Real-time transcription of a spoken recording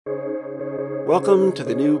Welcome to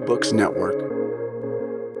the New Books Network.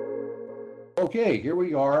 Okay, here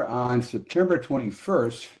we are on September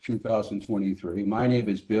 21st, 2023. My name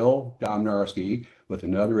is Bill Domnarski with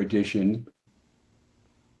another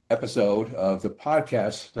episode of the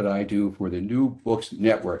podcast that I do for the New Books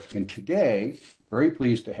Network. And today, very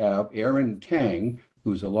pleased to have Aaron Tang,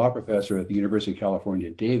 who's a law professor at the University of California,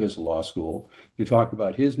 Davis Law School, to talk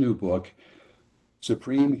about his new book,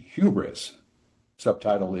 Supreme Hubris.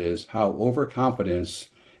 Subtitle is How Overconfidence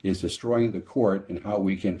is Destroying the Court and How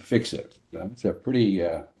We Can Fix It. It's a pretty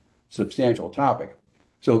substantial topic.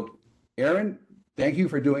 So, Aaron, thank you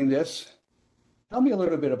for doing this. Tell me a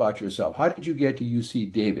little bit about yourself. How did you get to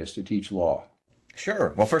UC Davis to teach law?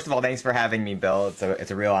 Sure. Well, first of all, thanks for having me, Bill.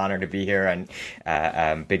 It's a real honor to be here, and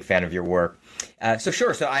I'm a big fan of your work.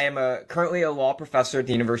 So I am currently a law professor at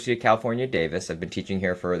the University of California, Davis. I've been teaching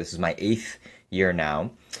here this is my 8th year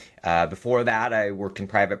now. Before that, I worked in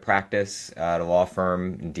private practice at a law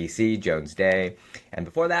firm in D.C., Jones Day. And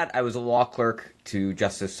before that, I was a law clerk to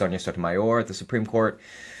Justice Sonia Sotomayor at the Supreme Court.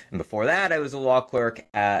 And before that, I was a law clerk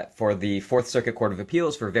for the Fourth Circuit Court of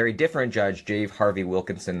Appeals for a very different judge, J. Harvey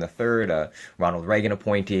Wilkinson III, a Ronald Reagan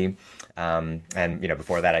appointee.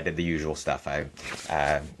 Before that, I did the usual stuff.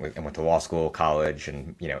 I went to law school, college,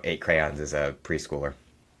 and, ate crayons as a preschooler.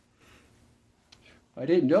 I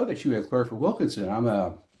didn't know that you had clerked for Wilkinson. I'm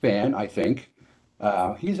a fan, I think.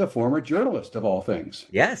 He's a former journalist, of all things.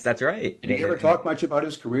 Yes, that's right. Did he ever talk much about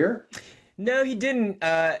his career? No, he didn't.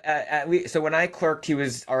 So when I clerked, he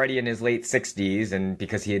was already in his late 60s, and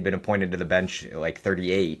because he had been appointed to the bench like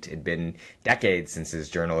 38, it'd been decades since his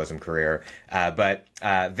journalism career. But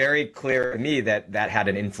very clear to me that had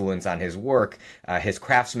an influence on his work, his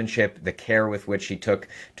craftsmanship, the care with which he took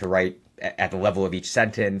to write at the level of each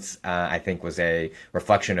sentence, I think was a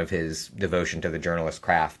reflection of his devotion to the journalist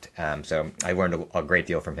craft. So I learned a great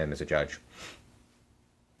deal from him as a judge.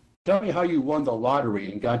 Tell me how you won the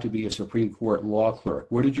lottery and got to be a Supreme Court law clerk.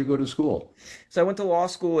 Where did you go to school? So I went to law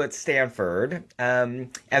school at Stanford,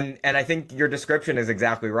 and I think your description is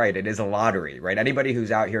exactly right. It is a lottery, right? Anybody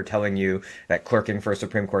who's out here telling you that clerking for a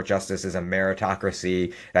Supreme Court justice is a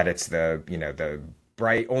meritocracy, that it's the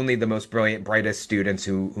only the most brilliant, brightest students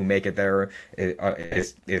who make it there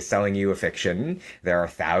is selling you a fiction. There are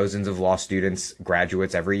thousands of law students,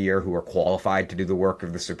 graduates every year who are qualified to do the work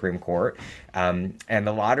of the Supreme Court. And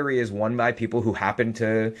the lottery is won by people who happen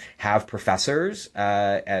to have professors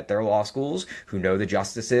at their law schools who know the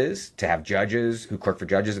justices, to have judges who clerk for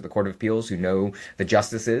judges at the Court of Appeals who know the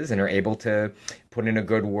justices and are able to put in a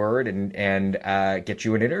good word and get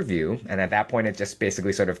you an interview. And at that point, it's just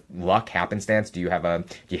basically sort of luck, happenstance. Do you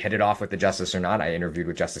hit it ooff with the justice or not? I interviewed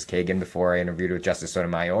with Justice Kagan before I interviewed with Justice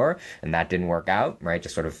Sotomayor, and that didn't work out, right?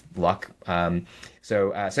 Just sort of luck.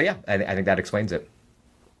 So yeah, I think that explains it.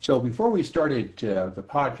 So before we started the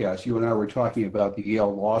podcast, you and I were talking about the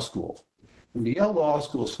Yale Law School. And the Yale Law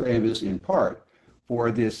School is famous in part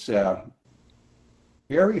for this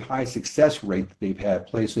very high success rate that they've had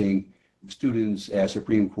placing students as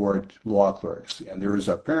Supreme Court law clerks. And there is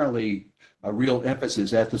apparently a real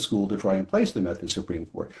emphasis at the school to try and place them at the Supreme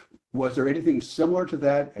Court. Was there anything similar to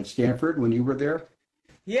that at Stanford when you were there?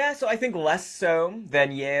 Yeah, so I think less so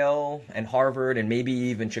than Yale and Harvard and maybe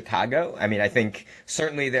even Chicago. I mean, I think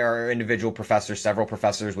certainly there are individual professors, several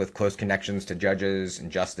professors with close connections to judges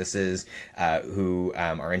and justices who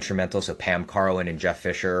are instrumental. So Pam Carlin and Jeff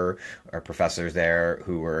Fisher are professors there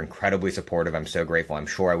who were incredibly supportive. I'm so grateful. I'm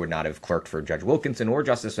sure I would not have clerked for Judge Wilkinson or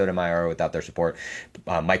Justice Sotomayor without their support.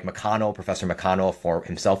 Mike McConnell, Professor McConnell, for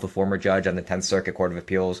himself a former judge on the 10th Circuit Court of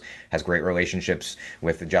Appeals, has great relationships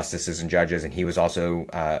with the justices and judges, and he was also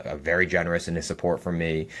very generous in his support for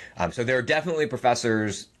me. So there are definitely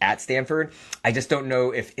professors at Stanford. I just don't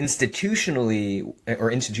know if institutionally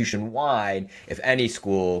or institution-wide, if any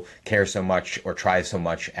school cares so much or tries so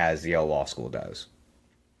much as the Yale Law School does.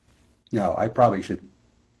 No, I probably should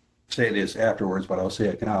say this afterwards, but I'll say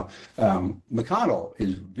it now. McConnell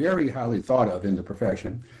is very highly thought of in the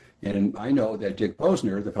profession. And I know that Dick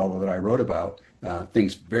Posner, the fellow that I wrote about,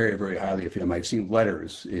 thinks very, very highly of him. I've seen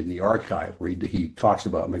letters in the archive where he talks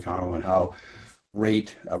about McConnell and how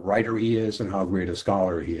great a writer he is and how great a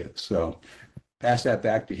scholar he is. So pass that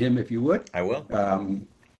back to him if you would. I will.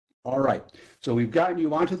 All right. So we've gotten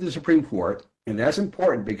you onto the Supreme Court, and that's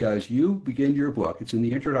important because you begin your book, it's in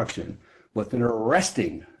the introduction, with an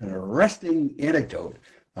arresting anecdote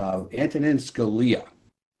of Antonin Scalia.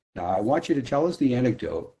 Now, I want you to tell us the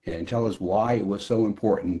anecdote and tell us why it was so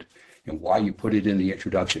important and why you put it in the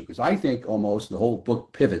introduction, because I think almost the whole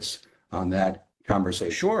book pivots on that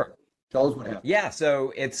conversation. Sure. Tell us what happened. Yeah,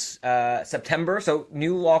 so it's September. So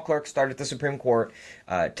new law clerks start at the Supreme Court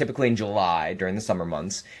typically in July during the summer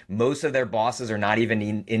months. Most of their bosses are not even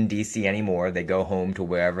in DC anymore. They go home to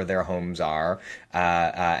wherever their homes are.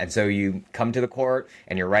 And so you come to the court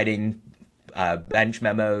and you're writing bench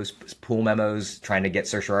memos, pool memos, trying to get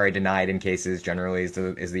certiorari denied in cases generally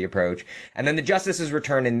is the approach. And then the justices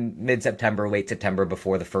return in mid-September, late September,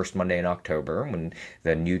 before the first Monday in October, when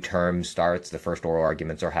the new term starts, the first oral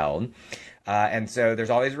arguments are held. And so there's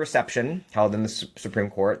always a reception held in the Supreme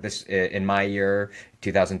Court. This, in my year,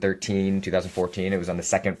 2013, 2014, it was on the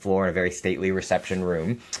second floor in a very stately reception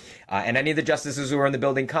room. And any of the justices who are in the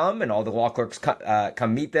building come, and all the law clerks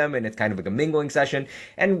come meet them, and it's kind of like a mingling session.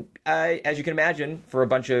 And as you can imagine, for a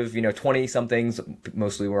bunch of 20-somethings,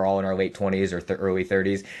 mostly we're all in our late 20s or early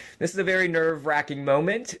 30s, this is a very nerve-wracking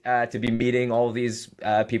moment to be meeting all of these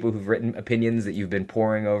people who've written opinions that you've been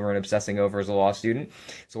poring over and obsessing over as a law student.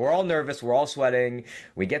 So we're all nervous, we're all sweating.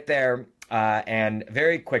 We get there. And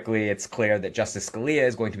very quickly, it's clear that Justice Scalia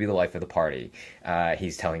is going to be the life of the party.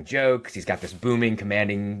 He's telling jokes. He's got this booming,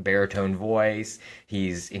 commanding baritone voice.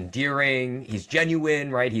 He's endearing. He's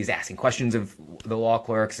genuine, right? He's asking questions of the law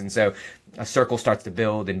clerks. And so a circle starts to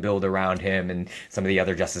build around him. And some of the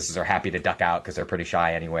other justices are happy to duck out because they're pretty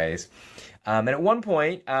shy anyways. And at one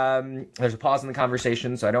point, there's a pause in the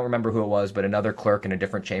conversation. So I don't remember who it was, but another clerk in a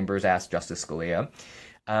different chambers asked Justice Scalia,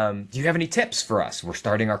 do you have any tips for us? We're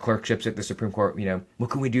starting our clerkships at the Supreme Court. What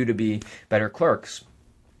can we do to be better clerks?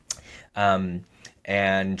 And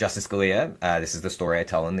Justice Scalia, this is the story I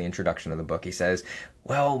tell in the introduction of the book. He says,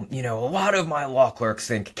 well, a lot of my law clerks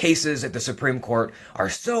think cases at the Supreme Court are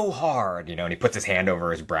so hard, and he puts his hand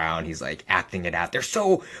over his brow and he's like acting it out. They're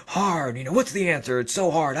so hard. What's the answer? It's so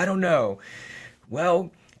hard. I don't know.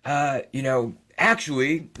 Well,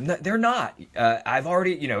 actually, they're not. I've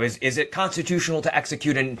already, is it constitutional to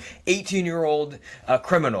execute an 18-year-old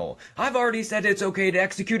criminal? I've already said it's okay to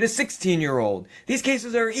execute a 16-year-old. These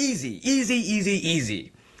cases are easy, easy, easy,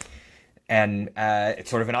 easy. And it's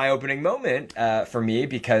sort of an eye-opening moment for me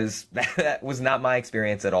because that was not my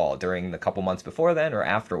experience at all during the couple months before then or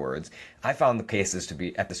afterwards. I found the cases to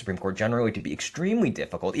be at the Supreme Court generally to be extremely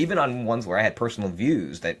difficult, even on ones where I had personal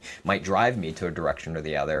views that might drive me to a direction or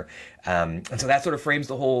the other. And so that sort of frames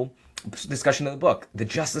the whole discussion of the book. The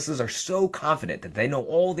justices are so confident that they know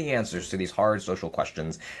all the answers to these hard social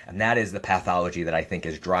questions, and that is the pathology that I think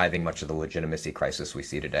is driving much of the legitimacy crisis we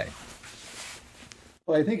see today.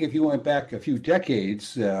 Well, I think if you went back a few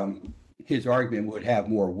decades, his argument would have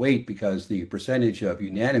more weight because the percentage of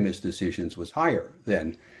unanimous decisions was higher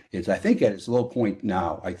than it's, I think, at its low point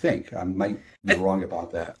now. I think I might be wrong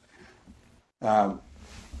about that.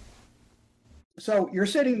 So you're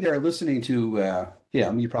sitting there listening to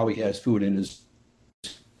him. He probably has food in his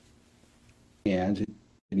hands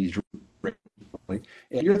and he's drinking.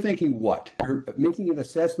 And you're thinking what? You're making an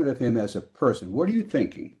assessment of him as a person. What are you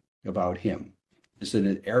thinking about him? Is it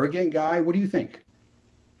an arrogant guy? What do you think?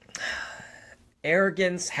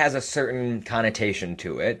 Arrogance has a certain connotation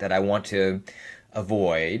to it that I want to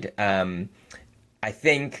avoid. I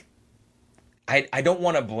think I don't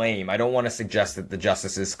want to blame. I don't want to suggest that the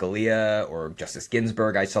Justices Scalia or Justice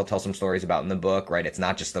Ginsburg, I still tell some stories about in the book, right? It's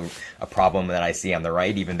not just a problem that I see on the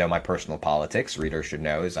right, even though my personal politics, readers should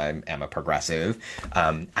know, is I am a progressive.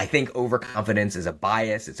 I think overconfidence is a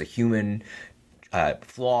bias. It's a human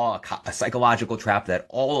flaw, a psychological trap that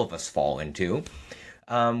all of us fall into.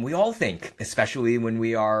 We all think, especially when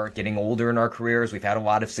we are getting older in our careers, we've had a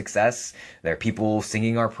lot of success. There are people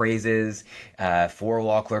singing our praises, for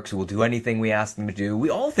law clerks who will do anything we ask them to do. We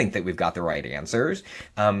all think that we've got the right answers.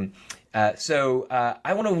 So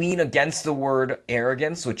I want to lean against the word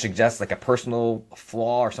arrogance, which suggests like a personal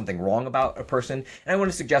flaw or something wrong about a person. And I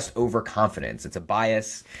want to suggest overconfidence. It's a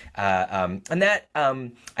bias. And that,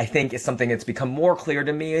 I think, is something that's become more clear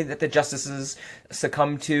to me that the justices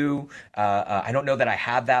succumb to. I don't know that I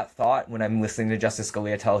had that thought when I'm listening to Justice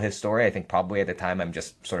Scalia tell his story. I think probably at the time I'm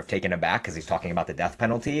just sort of taken aback because he's talking about the death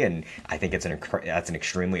penalty. And I think that's an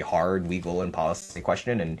extremely hard legal and policy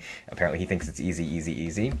question. And apparently he thinks it's easy, easy,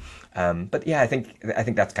 easy. But yeah, I think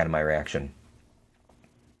that's kind of my reaction.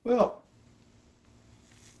 Well,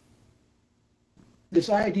 this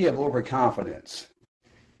idea of overconfidence,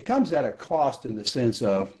 it comes at a cost in the sense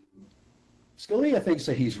of Scalia thinks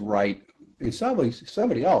that he's right, and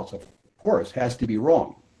somebody else, of course, has to be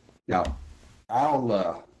wrong. Now,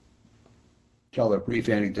 I'll tell a brief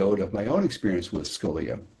anecdote of my own experience with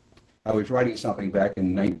Scalia. I was writing something back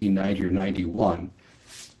in 1990 or 91,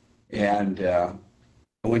 and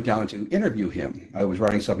I went down to interview him. I was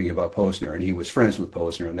writing something about Posner, and he was friends with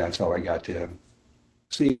Posner, and that's how I got to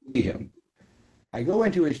see him. I go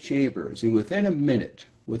into his chambers, and within a minute,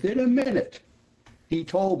 he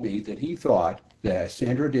told me that he thought that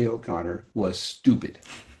Sandra Day O'Connor was stupid.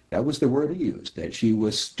 That was the word he used, that she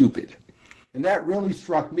was stupid. And that really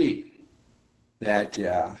struck me, that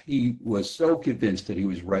he was so convinced that he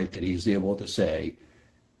was right that he's able to say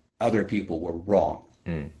other people were wrong.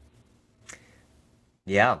 Mm.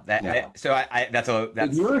 Yeah. That's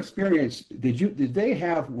In your experience, did they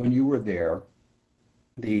have, when you were there,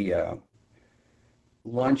 the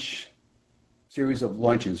series of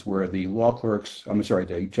lunches where the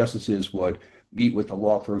the justices would meet with the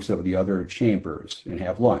law clerks of the other chambers and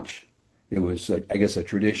have lunch? It was, I guess, a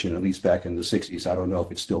tradition, at least back in the 60s. I don't know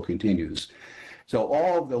if it still continues. So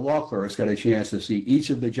all of the law clerks got a chance to see each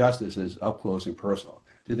of the justices up close and personal.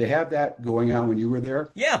 Did they have that going on when you were there?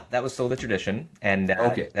 Yeah, that was still the tradition. And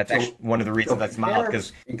okay. That's actually one of the reasons I smiled.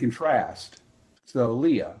 Because in contrast, so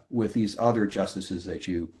Leah, with these other justices that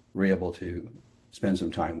you were able to spend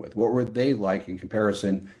some time with, what were they like in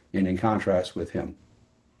comparison and in contrast with him?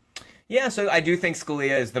 Yeah, so I do think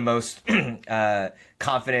Scalia is the most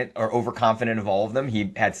confident or overconfident of all of them.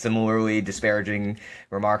 He had similarly disparaging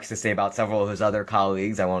remarks to say about several of his other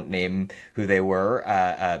colleagues. I won't name who they were,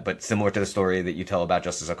 but similar to the story that you tell about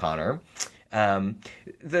Justice O'Connor.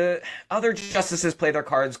 The other justices play their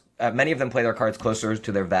cards, many of them play their cards closer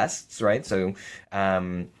to their vests, right? So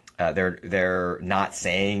they're not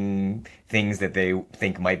saying things that they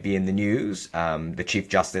think might be in the news. The Chief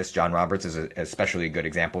Justice, John Roberts, is especially a good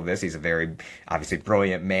example of this. He's a very obviously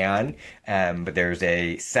brilliant man, but there's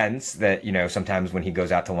a sense that, sometimes when he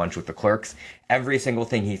goes out to lunch with the clerks, every single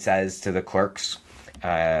thing he says to the clerks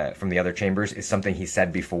from the other chambers is something he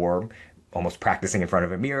said before, almost practicing in front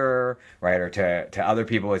of a mirror, right? Or to other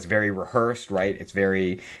people, it's very rehearsed, right? It's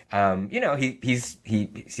very, he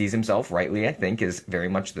sees himself rightly, I think, as very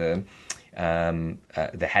much the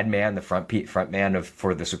head man, the front man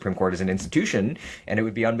for the Supreme Court as an institution, and it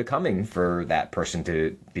would be unbecoming for that person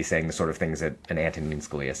to be saying the sort of things that an Antonin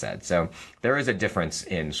Scalia said. So there is a difference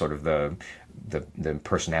in sort of the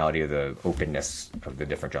personality or the openness of the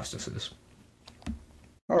different justices.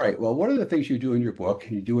 All right. Well, one of the things you do in your book,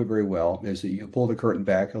 and you do it very well, is that you pull the curtain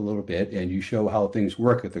back a little bit and you show how things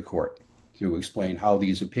work at the court to explain how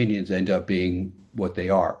these opinions end up being what they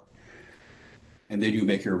are. And then you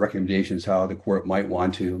make your recommendations how the court might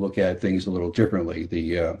want to look at things a little differently.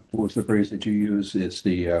 What was the phrase that you use? It's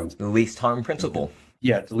the least harm principle.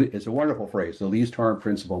 Yeah, it's a wonderful phrase, the least harm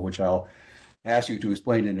principle, which I'll ask you to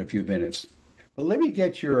explain in a few minutes. But let me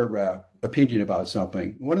get your opinion about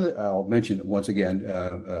something. I'll mention it once again,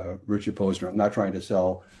 Richard Posner. I'm not trying to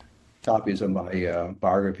sell copies of my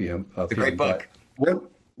biography of it's a great book.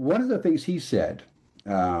 One of the things he said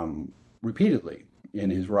repeatedly in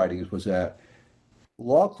his writings was that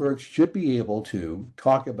law clerks should be able to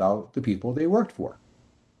talk about the people they worked for.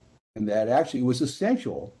 And that actually was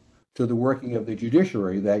essential to the working of the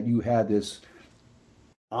judiciary, that you had this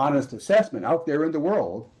honest assessment out there in the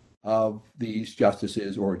world of these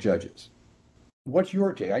justices or judges. What's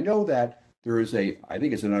your take? I know that there is I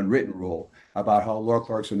think it's an unwritten rule about how law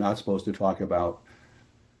clerks are not supposed to talk about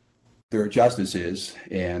their justices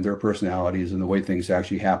and their personalities and the way things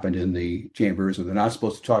actually happened in the chambers, or they're not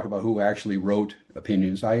supposed to talk about who actually wrote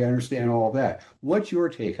opinions. I understand all of that. What's your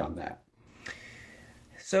take on that?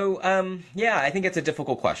 So, I think it's a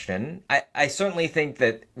difficult question. I certainly think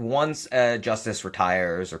that once a justice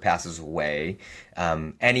retires or passes away,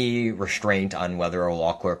 any restraint on what a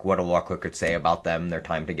law clerk could say about them, their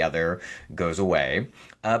time together, goes away.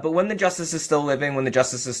 But when the justice is still living, when the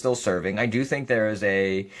justice is still serving, I do think there is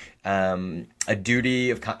a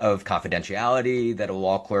duty of confidentiality that a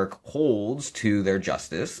law clerk holds to their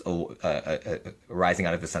justice, arising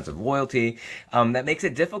out of a sense of loyalty, that makes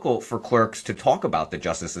it difficult for clerks to talk about the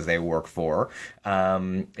justices they work for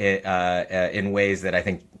in ways that I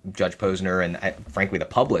think Judge Posner and frankly the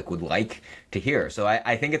public would like to hear. So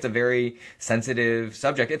I think it's a very sensitive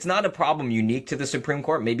subject. It's not a problem unique to the Supreme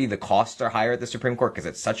Court. Maybe the costs are higher at the Supreme Court because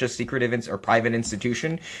it's such a secretive or private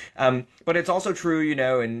institution. But it's also true,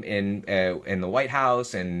 in the White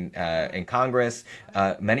House and in Congress,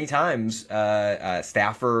 many times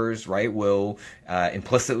staffers, right, will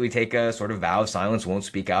implicitly take a sort of vow of silence, won't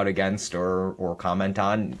speak out against or comment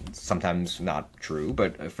on. Sometimes not true,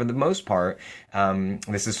 but for the most part,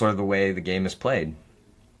 this is sort of the way the game is played.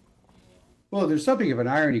 Well, there's something of an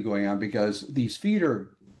irony going on, because these feeder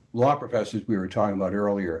law professors we were talking about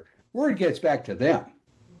earlier, word gets back to them.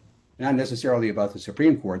 Not necessarily about the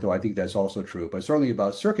Supreme Court, though I think that's also true, but certainly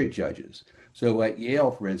about circuit judges. So at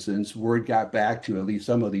Yale, for instance, word got back to at least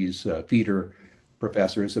some of these feeder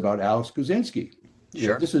professors about Alex Kuczynski.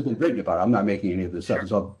 Sure. This has been written about. I'm not making any of this up.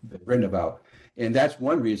 It's all been written about. And that's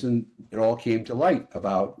one reason it all came to light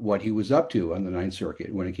about what he was up to on the Ninth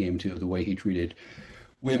Circuit when it came to the way he treated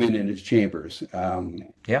women in his chambers.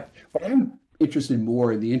 Yeah. But I'm interested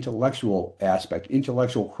more in the intellectual aspect,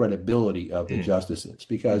 intellectual credibility of the justices,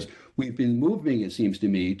 because we've been moving, it seems to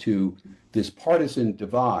me, to this partisan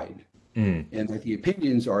divide, and that the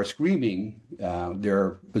opinions are screaming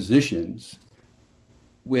their positions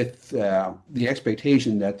with the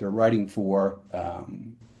expectation that they're writing for,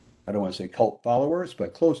 I don't want to say cult followers,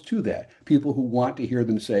 but close to that, people who want to hear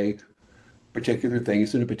them say particular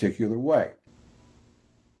things in a particular way.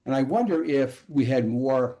 And I wonder if we had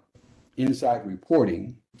more inside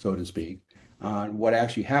reporting, so to speak, on what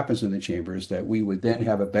actually happens in the chambers, that we would then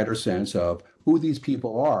have a better sense of who these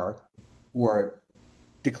people are who are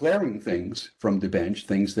declaring things from the bench,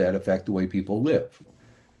 things that affect the way people live.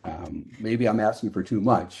 Maybe I'm asking for too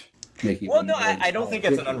much. Well, no, I don't think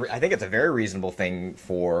it's I think it's a very reasonable thing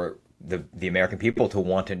for the American people to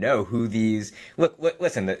want to know who these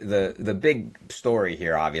listen, the big story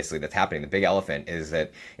here, obviously, that's happening, the big elephant, is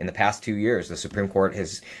that in the past 2 years the Supreme Court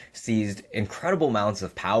has seized incredible amounts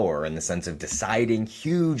of power in the sense of deciding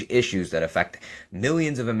huge issues that affect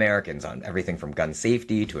millions of Americans, on everything from gun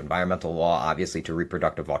safety to environmental law, obviously, to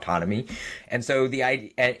reproductive autonomy. And so the idea,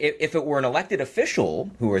 if it were an elected official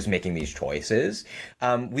who was making these choices,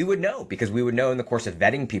 we would know, because we would know in the course of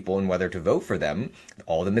vetting people and whether to vote for them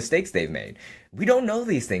all the mistakes they've made. We don't know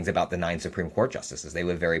these things about the 9 Supreme Court justices. They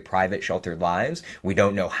live very private, sheltered lives. We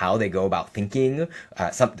don't know how they go about thinking,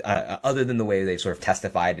 other than the way they sort of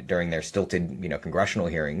testified during their stilted, congressional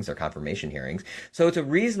hearings or confirmation hearings. So it's a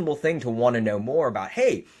reasonable thing to want to know more about,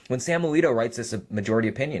 hey, when Sam Alito writes this majority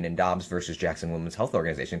opinion in Dobbs versus Jackson Women's Health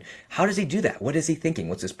Organization, how does he do that? What is he thinking?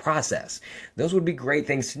 What's his process? Those would be great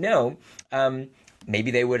things to know.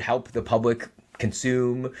 Maybe they would help the public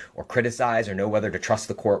consume or criticize or know whether to trust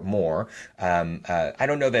the court more. I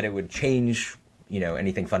don't know that it would change,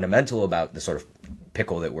 anything fundamental about the sort of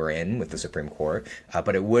pickle that we're in with the Supreme Court,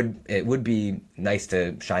 but it would be nice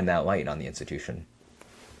to shine that light on the institution.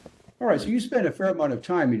 All right, so you spent a fair amount of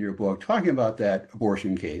time in your book talking about that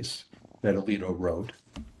abortion case that Alito wrote,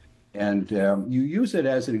 and you use it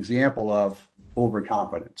as an example of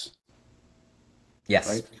overconfidence. Yes.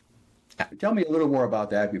 Right? Tell me a little more about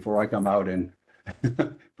that before I come out and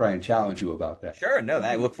try and challenge you about that. Sure. No,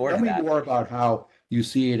 I look forward to that. Tell me more about how you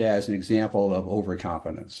see it as an example of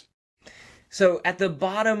overconfidence. So at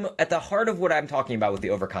the heart of what I'm talking about with the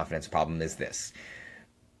overconfidence problem is this.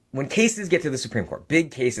 When cases get to the Supreme Court,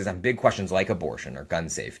 big cases on big questions like abortion or gun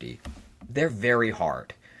safety, they're very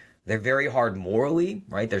hard. They're very hard morally,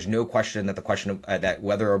 right? There's no question that the question of that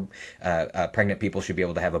whether pregnant people should be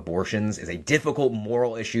able to have abortions is a difficult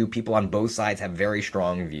moral issue. People on both sides have very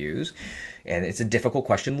strong views, and it's a difficult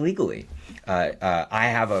question legally. I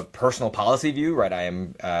have a personal policy view, right? I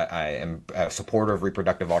am a supporter of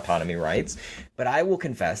reproductive autonomy rights, but I will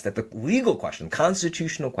confess that the legal question,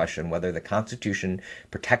 constitutional question, whether the Constitution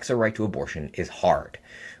protects a right to abortion, is hard,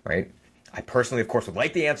 right? I personally, of course, would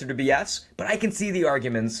like the answer to be yes, but I can see the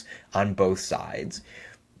arguments on both sides.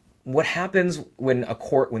 What happens when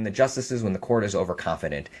the court is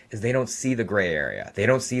overconfident is they don't see the gray area. They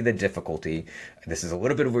don't see the difficulty. This is a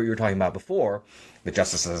little bit of what you were talking about before. The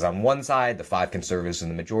justices on one side, the 5 conservatives in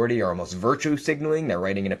the majority, are almost virtue signaling. They're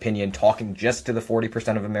writing an opinion talking just to the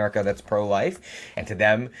 40% of America that's pro-life. And to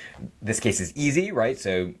them, this case is easy, right?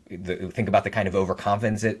 So think about the kind of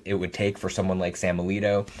overconfidence it would take for someone like Sam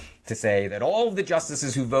Alito to say that all of the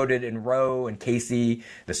justices who voted in Roe and Casey,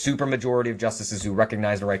 the supermajority of justices who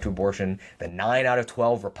recognized the right to abortion, the 9 out of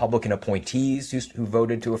 12 Republican appointees who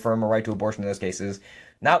voted to affirm a right to abortion in those cases,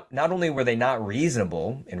 not only were they not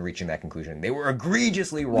reasonable in reaching that conclusion, they were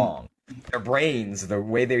egregiously wrong. Their brains, the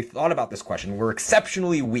way they thought about this question, were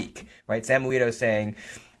exceptionally weak, right? Sam Alito saying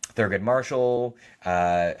Thurgood Marshall,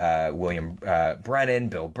 William Brennan,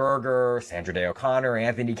 Bill Berger, Sandra Day O'Connor,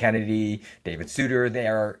 Anthony Kennedy, David Souter, they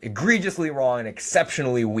are egregiously wrong and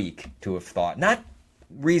exceptionally weak to have thought. Not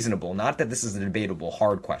reasonable, not that this is a debatable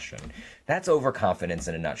hard question. That's overconfidence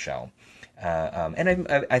in a nutshell. And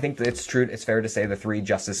I think that it's true. It's fair to say the 3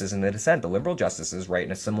 justices in the dissent, the liberal justices, write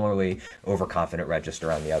in a similarly overconfident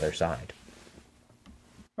register on the other side.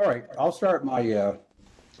 All right, I'll start my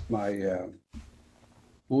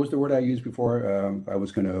what was the word I used before? I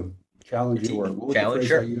was going to challenge you, or what was challenge, the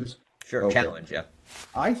phrase I used? Sure, okay. Challenge, yeah.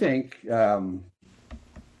 I think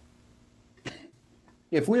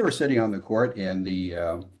if we were sitting on the court and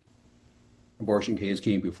the abortion case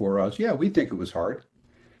came before us, yeah, we'd think it was hard.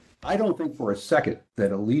 I don't think for a second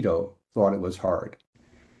that Alito thought it was hard.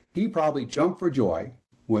 He probably jumped for joy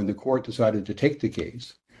when the court decided to take the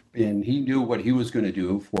case, And he knew what he was going to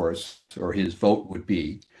do for us, or his vote would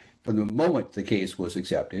be, from the moment the case was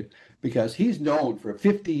accepted, because he's known for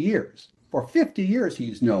 50 years. For 50 years,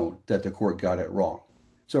 he's known that the court got it wrong.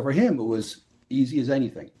 So for him, it was easy as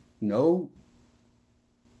anything. No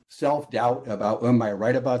self-doubt about, am I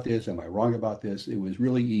right about this? Am I wrong about this? It was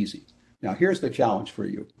really easy. Now, here's the challenge for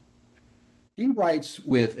you. He writes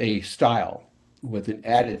with a style, with an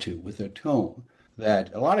attitude, with a tone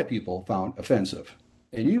that a lot of people found offensive.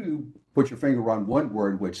 And you put your finger on one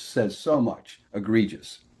word which says so much,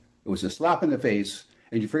 egregious. It was a slap in the face.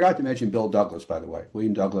 And you forgot to mention Bill Douglas, by the way.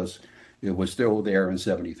 William Douglas, it was still there in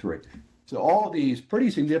 73. So all these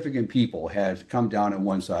pretty significant people had come down on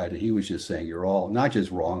one side, and he was just saying, you're all not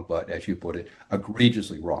just wrong, but as you put it,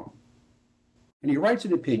 egregiously wrong. And he writes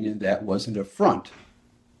an opinion that was an affront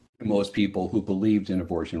to most people who believed in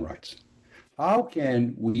abortion rights. How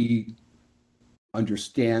can we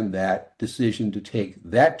understand that decision to take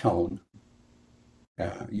that tone,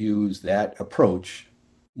 use that approach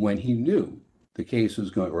when he knew the case was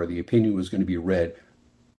going, or the opinion was going to be read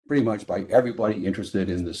pretty much by everybody interested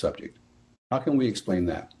in the subject? How can we explain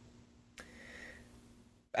that?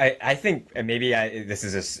 I think maybe this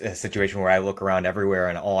is a situation where I look around everywhere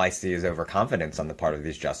and all I see is overconfidence on the part of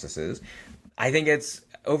these justices. I think it's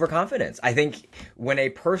overconfidence. I think when a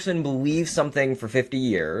person believes something for 50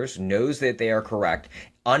 years, knows that they are correct,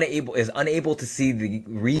 is unable to see the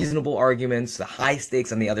reasonable arguments, the high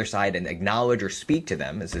stakes on the other side, and acknowledge or speak to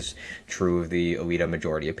them, as is true of the Alito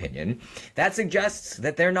majority opinion, that suggests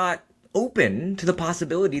that they're not open to the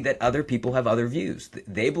possibility that other people have other views.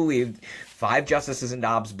 They believed, 5 justices in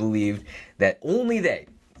Dobbs believed that only they,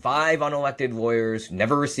 5 unelected lawyers,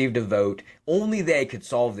 never received a vote, only they could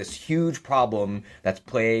solve this huge problem that's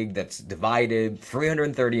plagued, that's divided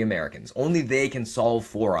 330 Americans. Only they can solve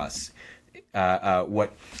for us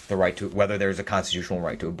what the right to, whether there's a constitutional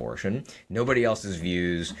right to abortion. Nobody else's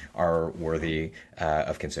views are worthy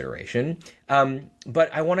of consideration. But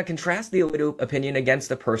I want to contrast the Alito opinion against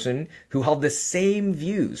the person who held the same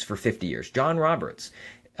views for 50 years, John Roberts.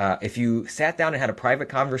 If you sat down and had a private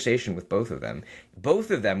conversation with both of them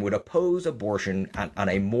would oppose abortion on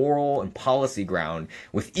a moral and policy ground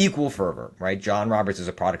with equal fervor, right? John Roberts is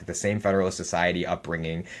a product of the same Federalist Society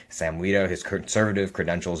upbringing. Sam Alito, his conservative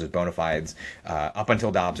credentials, his bona fides, up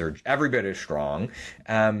until Dobbs are every bit as strong.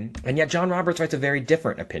 And yet John Roberts writes a very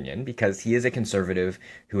different opinion because he is a conservative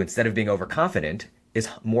who, instead of being overconfident, is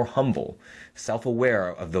more humble,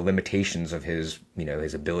 self-aware of the limitations of his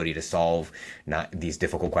ability to solve not these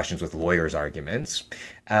difficult questions with lawyers' arguments.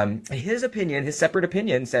 His opinion, his separate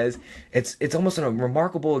opinion, says it's almost a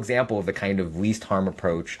remarkable example of the kind of least harm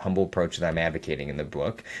approach, humble approach that I'm advocating in the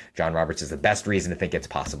book. John Roberts is the best reason to think it's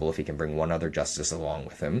possible if he can bring one other justice along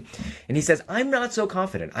with him. And he says, I'm not so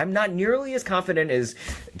confident. I'm not nearly as confident as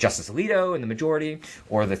Justice Alito in the majority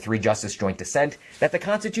or the 3-justice joint dissent that the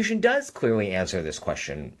Constitution does clearly answer this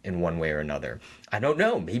question in one way or another. I don't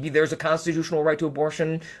know. Maybe there's a constitutional right to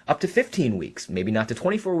abortion up to 15 weeks. Maybe not to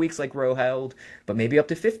 24 weeks like Roe held, but maybe up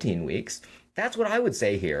to 15 weeks. That's what I would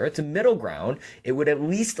say here. It's a middle ground. It would at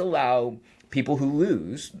least allow people who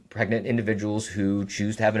lose, pregnant individuals who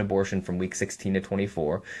choose to have an abortion from week 16 to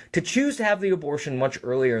 24, to choose to have the abortion much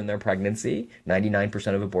earlier in their pregnancy.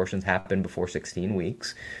 99% of abortions happen before 16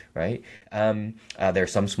 weeks, right?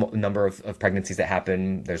 There's some small number of pregnancies that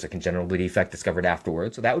happen. There's a congenital defect discovered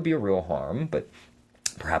afterwards. So that would be a real harm, but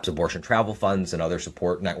perhaps abortion travel funds and other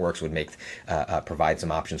support networks would provide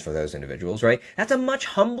some options for those individuals, right? That's a much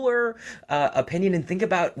humbler opinion. And think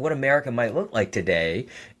about what America might look like today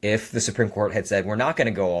if the Supreme Court had said, we're not going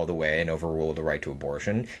to go all the way and overrule the right to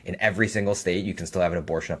abortion. In every single state, you can still have an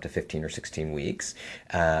abortion up to 15 or 16 weeks.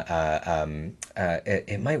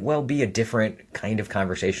 It might well be a different kind of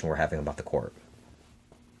conversation we're having about the court.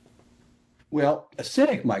 Well, a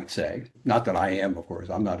cynic might say, not that I am, of course,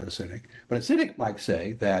 I'm not a cynic, but a cynic might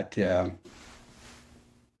say that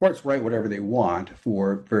courts write whatever they want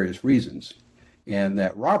for various reasons, and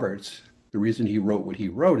that Roberts, the reason he wrote what he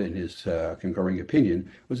wrote in his concurring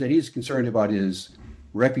opinion was that he's concerned about his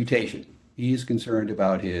reputation. He's concerned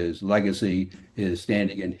about his legacy, his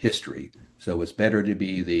standing in history. So it's better to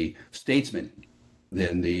be the statesman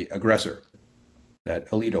than the aggressor that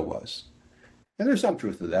Alito was. And there's some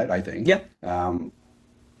truth to that, I think. Yeah.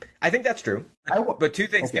 I think that's true. But two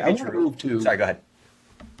things can be true. Sorry, go ahead.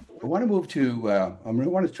 I want to move to, I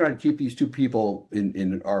want to try to keep these two people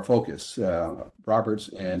in our focus, Roberts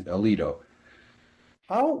and Alito.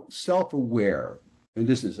 How self-aware, and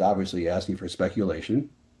this is obviously asking for speculation,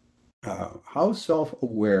 how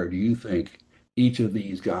self-aware do you think each of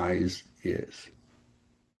these guys is?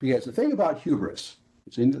 Because the thing about hubris,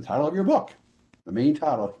 it's in the title of your book, the main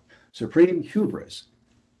title, supreme hubris.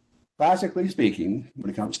 Classically speaking, when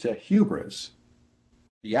it comes to hubris,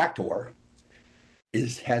 the actor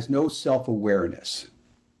has no self-awareness.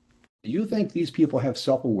 Do you think these people have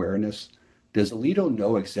self-awareness? Does Alito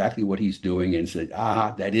know exactly what he's doing and say,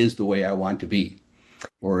 that is the way I want to be?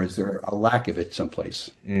 Or is there a lack of it someplace?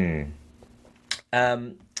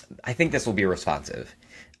 I think this will be responsive.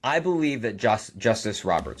 I believe that Justice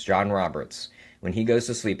Roberts, John Roberts, when he goes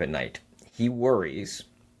to sleep at night, he worries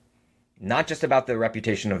not just about the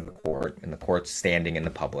reputation of the court and the court's standing in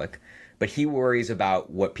the public, but he worries about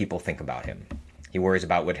what people think about him. He worries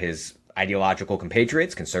about what his ideological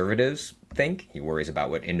compatriots, conservatives, think. He worries about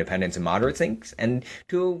what independents and moderates think. And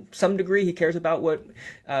to some degree, he cares about what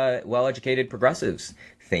well-educated progressives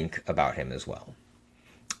think about him as well.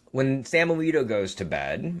 When Sam Alito goes to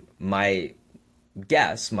bed, my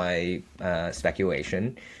guess, my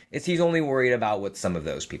speculation, is he's only worried about what some of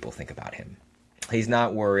those people think about him. He's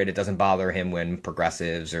not worried. It doesn't bother him when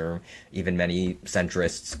progressives or even many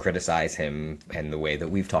centrists criticize him in the way that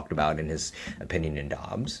we've talked about in his opinion in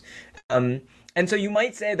Dobbs. And so you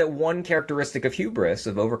might say that one characteristic of hubris,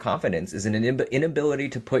 of overconfidence, is an inability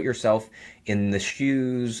to put yourself in the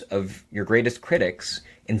shoes of your greatest critics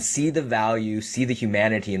and see the value, see the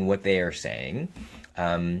humanity in what they are saying.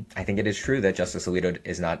 I think it is true that Justice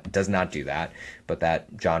Alito does not do that, but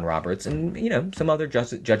that John Roberts and some other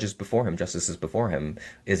justices before him,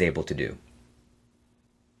 is able to do.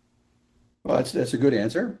 Well, that's a good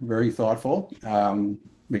answer. Very thoughtful.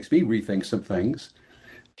 Makes me rethink some things.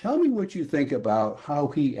 Tell me what you think about how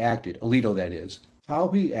he acted, Alito that is, how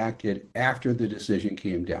he acted after the decision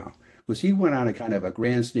came down. Was he went on a kind of a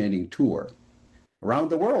grandstanding tour around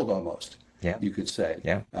the world almost, you could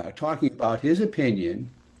say, talking about his opinion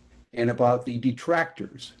and about the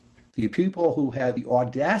detractors, the people who had the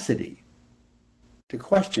audacity to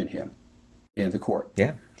question him in the court.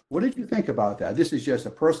 Yeah. What did you think about that? This is just a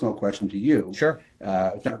personal question to you. Sure.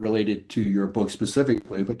 It's not related to your book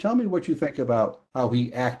specifically, but tell me what you think about how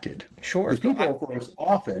he acted. Sure. Because people, of course,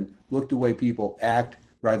 often look the way people act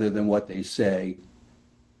rather than what they say.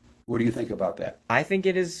 What do you think about that? I think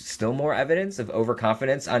it is still more evidence of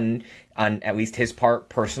overconfidence on at least his part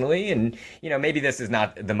personally. And, maybe this is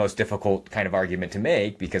not the most difficult kind of argument to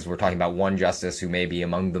make because we're talking about one justice who may be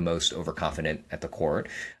among the most overconfident at the court.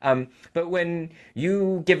 But when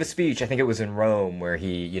you give a speech, I think it was in Rome where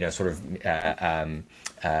he,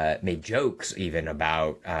 made jokes even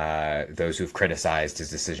about those who've criticized his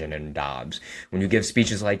decision in Dobbs. When you give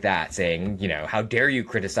speeches like that saying, how dare you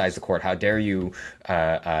criticize the court? How dare you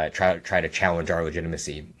try to challenge our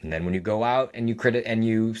legitimacy? And then when you go out and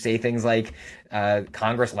you say things like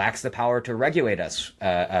Congress lacks the power to regulate us,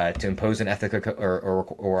 to impose an ethic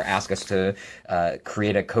or ask us to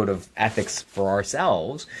create a code of ethics for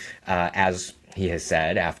ourselves, as he has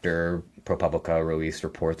said after ProPublica released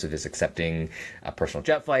reports of his accepting a personal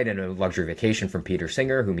jet flight and a luxury vacation from Peter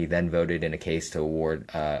Singer, whom he then voted in a case to award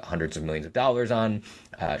hundreds of millions of dollars on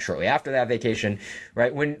shortly after that vacation.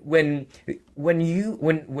 Right? When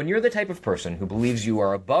you're the type of person who believes you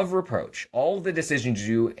are above reproach, all the decisions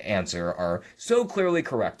you answer are so clearly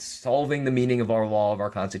correct, solving the meaning of our law, of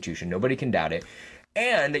our Constitution, nobody can doubt it.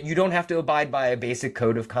 And that you don't have to abide by a basic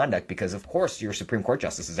code of conduct because, of course, you're Supreme Court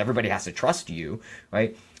justices. Everybody has to trust you,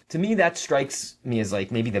 right? To me, that strikes me as like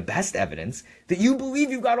maybe the best evidence that you believe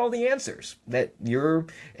you've got all the answers, that you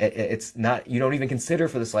don't even consider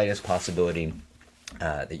for the slightest possibility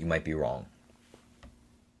that you might be wrong.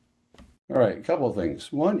 All right, a couple of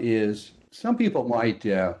things. One is some people might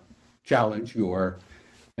challenge your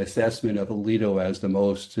assessment of Alito as the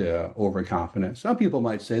most overconfident. Some people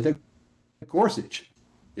might say that Gorsuch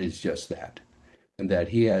is just that. And that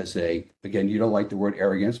he has again, you don't like the word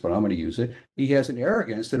arrogance, but I'm going to use it. He has an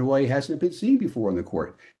arrogance in a way he hasn't been seen before in the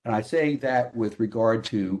court. And I say that with regard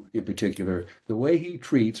to, in particular, the way he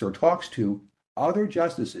treats or talks to other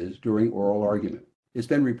justices during oral argument. It's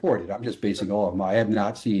been reported. I'm just basing all of them. I have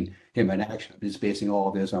not seen him in action. I'm just basing all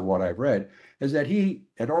of this on what I've read, is that he,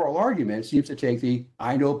 at oral argument, seems to take the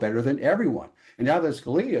I know better than everyone. And now that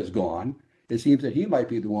Scalia is gone, it seems that he might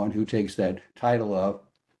be the one who takes that title of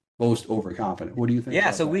most overconfident. What do you think?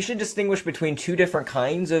 Yeah, so we should distinguish between two different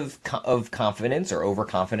kinds of confidence or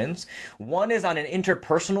overconfidence. One is on an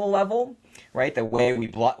interpersonal level, right? The way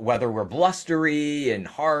whether we're blustery and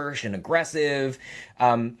harsh and aggressive.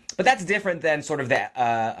 But that's different than sort of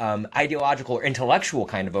the ideological or intellectual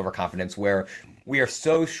kind of overconfidence where we are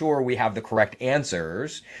so sure we have the correct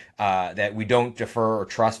answers that we don't defer or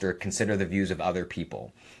trust or consider the views of other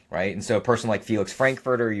people. right? And so a person like Felix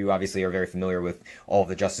Frankfurter, you obviously are very familiar with all of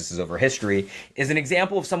the justices over history, is an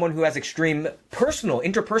example of someone who has extreme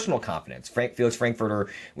interpersonal confidence. Felix Frankfurter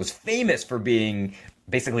was famous for being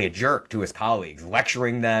basically a jerk to his colleagues,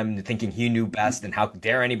 lecturing them, thinking he knew best and how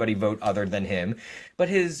dare anybody vote other than him. But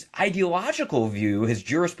his ideological view, his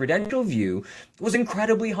jurisprudential view, was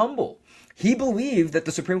incredibly humble. He believed that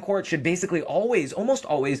the Supreme Court should basically almost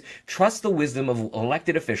always, trust the wisdom of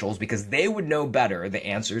elected officials because they would know better the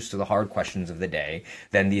answers to the hard questions of the day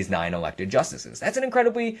than these 9 elected justices. That's an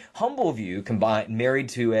incredibly humble view married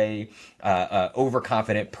to a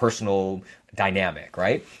overconfident personal dynamic,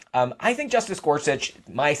 right? I think Justice Gorsuch,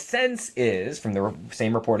 my sense is, from the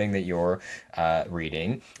same reporting that you're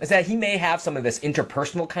reading, is that he may have some of this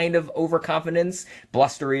interpersonal kind of overconfidence,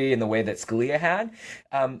 blustery in the way that Scalia had.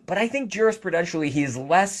 But I think jurisprudentially he's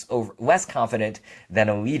less confident than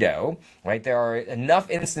Alito, right? There are enough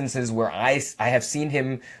instances where I have seen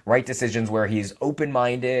him write decisions where he's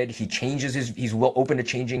open-minded, he's open to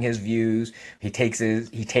changing his views, he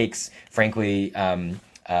takes frankly,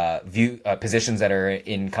 positions that are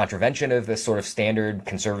in contravention of this sort of standard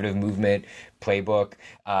conservative movement playbook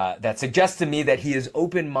that suggests to me that he is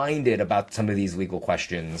open-minded about some of these legal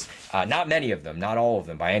questions. Not many of them, not all of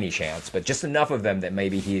them by any chance, but just enough of them that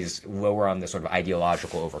maybe he's lower on the sort of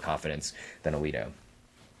ideological overconfidence than Alito.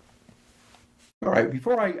 All right,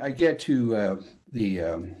 before I get to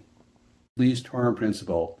the least harm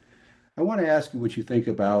principle, I want to ask you what you think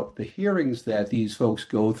about the hearings that these folks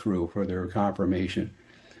go through for their confirmation.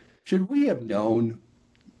 Should we have known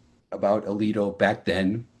about Alito back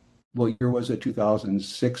then? What year was it?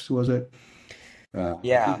 2006, was it? I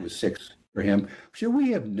think it was 6 for him. Should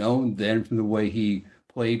we have known then from the way he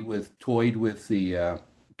toyed with the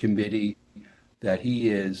committee that he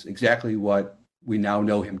is exactly what we now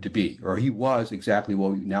know him to be, or he was exactly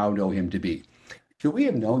what we now know him to be? Should we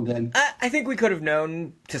have known then? I think we could have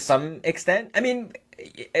known to some extent. I mean,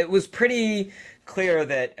 it was pretty clear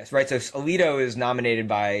that, right, so Alito is nominated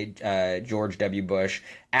by George W. Bush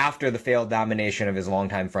after the failed nomination of his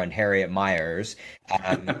longtime friend Harriet Miers,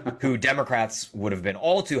 who Democrats would have been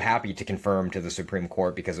all too happy to confirm to the Supreme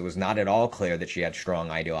Court because it was not at all clear that she had strong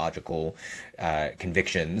ideological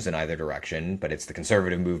convictions in either direction, but it's the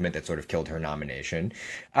conservative movement that sort of killed her nomination.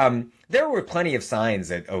 There were plenty of signs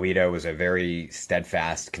that Alito was a very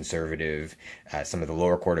steadfast conservative. Some of the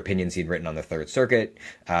lower court opinions he'd written on the Third Circuit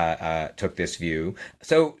took this view.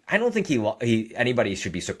 So I don't think anybody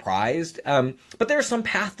should be surprised. But there's some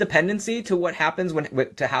path dependency to what happens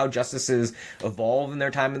to how justices evolve in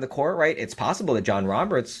their time in the court, right? It's possible that John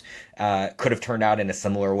Roberts could have turned out in a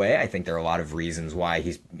similar way. I think there are a lot of reasons why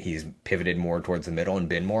he's pivoted more towards the middle and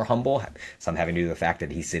been more humble. Some having to do with the fact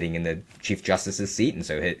that he's sitting in the Chief Justice's seat, and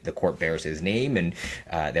so the court bears his name, and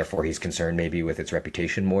therefore he's concerned maybe with its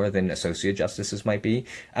reputation more than associate justices might be.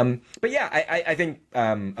 But yeah, I think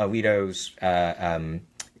Alito's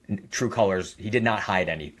true colors, he did not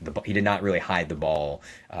really hide the ball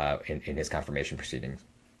in his confirmation proceedings.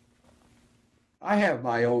 I have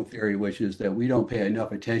my own theory, which is that we don't pay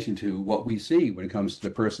enough attention to what we see when it comes to the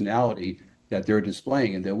personality that they're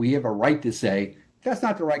displaying, and that we have a right to say, that's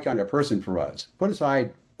not the right kind of person for us. Put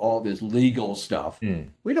aside all this legal stuff.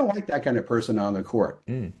 We don't like that kind of person on the court.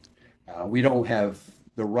 We don't have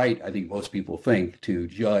the right, I think most people think, to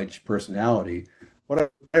judge personality.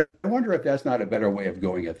 But I wonder if that's not a better way of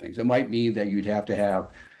going at things. It might mean that you'd have to have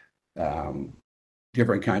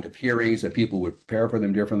different kind of hearings, that people would prepare for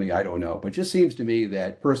them differently. I don't know. But it just seems to me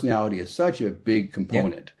that personality is such a big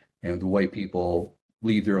component in the way people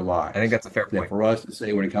lead their lives. I think that's a fair point. That for us to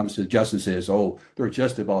say when it comes to justices, oh, they're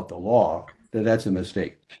just about the law, that's a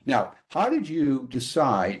mistake. Now, how did you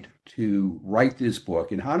decide to write this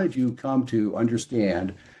book, and how did you come to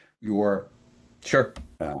understand your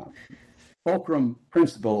fulcrum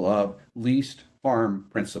principle of least harm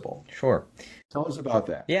principle? Sure. Tell us about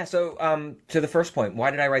that. Yeah, so to the first point, why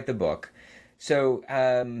did I write the book? So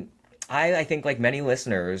I think, like many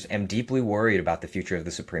listeners, am deeply worried about the future of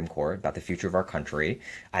the Supreme Court, about the future of our country.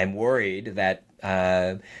 I'm worried that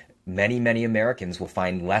many Americans will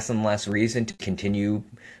find less and less reason to continue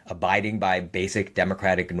abiding by basic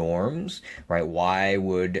democratic norms, right? Why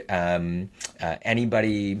would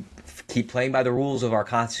anybody keep playing by the rules of our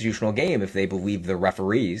constitutional game if they believe the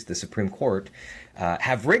referees, the Supreme Court,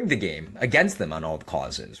 have rigged the game against them on all the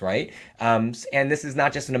causes, right? And this is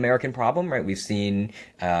not just an American problem, right? We've seen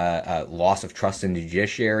loss of trust in the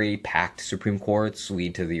judiciary, packed Supreme Courts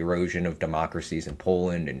lead to the erosion of democracies in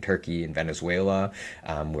Poland and Turkey and Venezuela,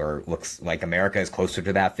 where it looks like America is closer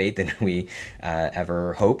to that fate than we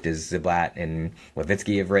ever hoped, as Ziblatt and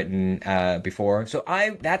Levitsky have written before. So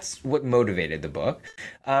that's what motivated the book.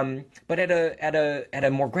 But at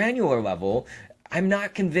a more granular level, I'm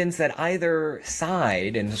not convinced that either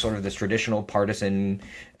side in sort of this traditional partisan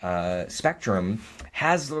spectrum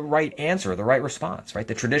has the right answer, the right response, right?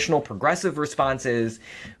 The traditional progressive response is,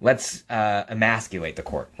 let's emasculate the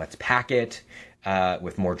court. Let's pack it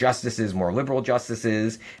with more justices, more liberal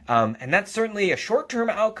justices. And that's certainly a short-term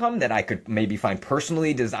outcome that I could maybe find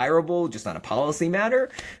personally desirable, just on a policy matter.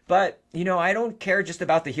 But I don't care just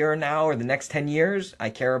about the here and now or the next 10 years. I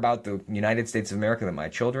care about the United States of America that my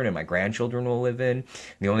children and my grandchildren will live in.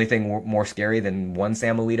 The only thing more scary than one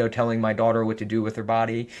Sam Alito telling my daughter what to do with her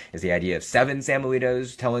body is the idea of 7 Sam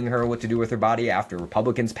Alitos telling her what to do with her body after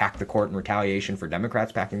Republicans pack the court in retaliation for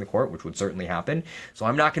Democrats packing the court, which would certainly happen. So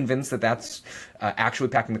I'm not convinced that that's actually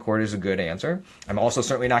packing the court is a good answer. I'm also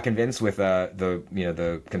certainly not convinced with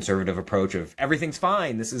the conservative approach of everything's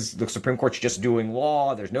fine. This is the Supreme Court's just doing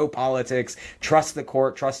law. There's no politics. Trust the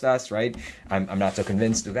court. Trust us. Right. I'm not so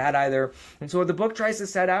convinced of that either. And so what the book tries to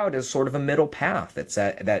set out is sort of a middle path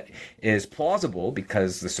that is plausible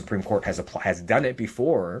because the Supreme Court has done it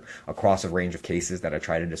before across a range of cases that I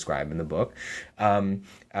try to describe in the book.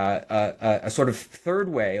 A sort of third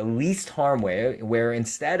way, a least harm way, where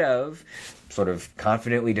instead of sort of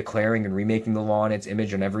confidently declaring and remaking the law in its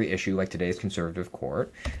image on every issue like today's conservative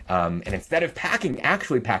court, and instead of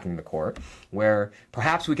actually packing the court, where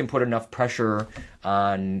perhaps we can put enough pressure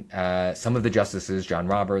on some of the justices, John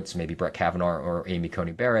Roberts, maybe Brett Kavanaugh or Amy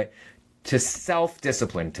Coney Barrett, to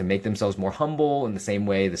self-discipline, to make themselves more humble in the same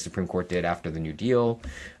way the Supreme Court did after the New Deal,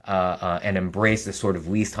 and embrace this sort of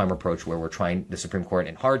least harm approach where the Supreme Court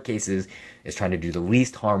in hard cases is trying to do the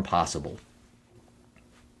least harm possible.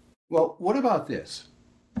 Well, what about this?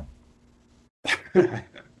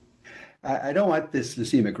 I don't want this to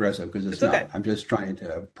seem aggressive because it's not. Okay. I'm just trying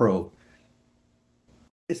to probe.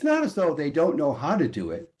 It's not as though they don't know how to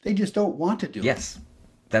do it. They just don't want to do it. Yes,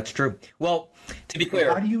 that's true. Well, to be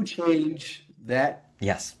clear. How do you change that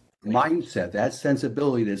mindset, that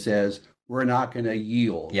sensibility that says we're not going to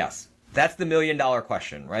yield? Yes. That's the $1 million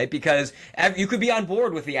question, right? Because you could be on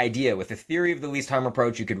board with the idea, with the theory of the least harm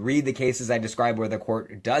approach. You could read the cases I described where the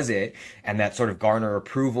court does it and that sort of garner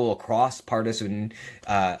approval across partisan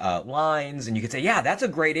lines. And you could say, yeah, that's a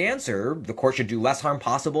great answer. The court should do less harm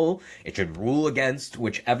possible. It should rule against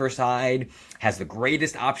whichever side has the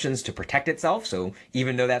greatest options to protect itself. So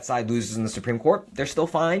even though that side loses in the Supreme Court, they're still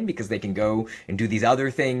fine because they can go and do these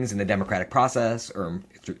other things in the democratic process or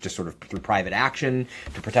just sort of through private action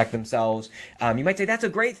to protect themselves. You might say, that's a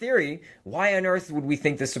great theory. Why on earth would we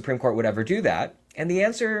think the Supreme Court would ever do that? And the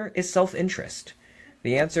answer is self-interest.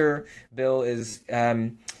 The answer, Bill, is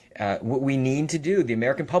what we need to do, the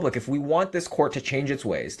American public, if we want this court to change its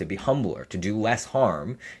ways, to be humbler, to do less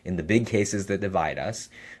harm in the big cases that divide us,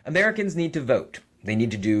 Americans need to vote. They need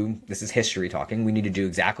to do, this is history talking, we need to do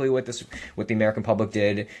exactly what the American public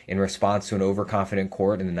did in response to an overconfident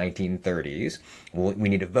court in the 1930s. We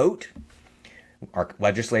need to vote. Our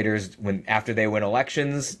legislators, after they win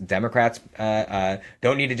elections, Democrats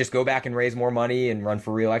don't need to just go back and raise more money and run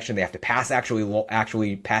for re-election. They have to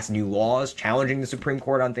actually pass new laws challenging the Supreme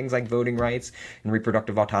Court on things like voting rights and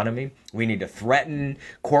reproductive autonomy. We need to threaten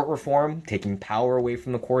court reform, taking power away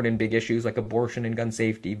from the court in big issues like abortion and gun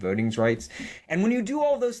safety, voting rights. And when you do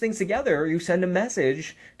all those things together, you send a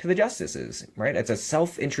message to the justices, right? It's a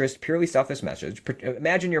self-interest, purely selfish message.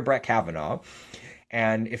 Imagine you're Brett Kavanaugh.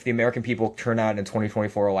 And if the American people turn out in the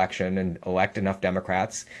 2024 election and elect enough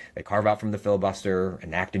Democrats, they carve out from the filibuster,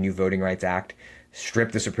 enact a new Voting Rights Act,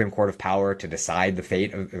 strip the Supreme Court of power to decide the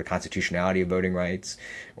fate of the constitutionality of voting rights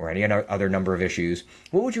or any other number of issues,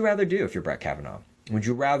 what would you rather do if you're Brett Kavanaugh? Would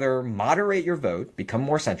you rather moderate your vote, become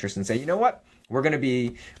more centrist, and say, you know what? We're going to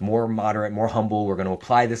be more moderate, more humble. We're going to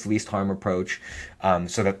apply this least harm approach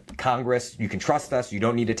so that Congress, you can trust us. You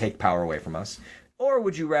don't need to take power away from us. Or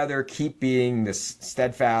would you rather keep being this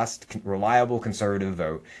steadfast, reliable conservative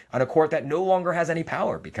vote on a court that no longer has any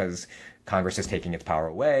power because Congress is taking its power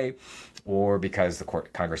away or because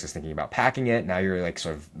Congress is thinking about packing it? Now you're like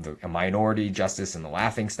sort of a minority justice in the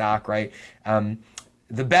laughing stock, right?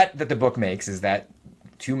 The bet that the book makes is that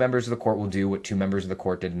two members of the court will do what two members of the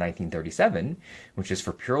court did in 1937, which is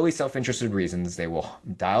for purely self-interested reasons, they will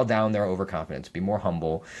dial down their overconfidence, be more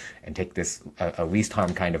humble, and take this a least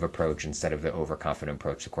harm kind of approach instead of the overconfident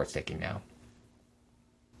approach the court's taking now.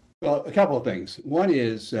 Well, a couple of things. One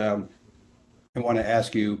is I want to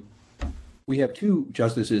ask you, we have two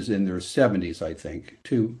justices in their 70s, I think,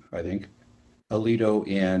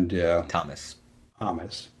 Alito and Thomas.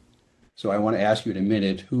 So I want to ask you in a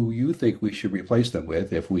minute who you think we should replace them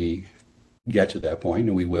with if we get to that point,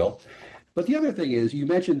 and we will. But the other thing is, you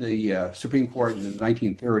mentioned the Supreme Court in the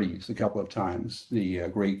 1930s a couple of times, the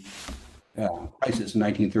great crisis in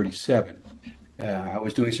 1937. I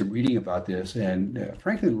was doing some reading about this, and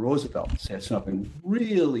Franklin Roosevelt said something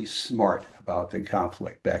really smart about the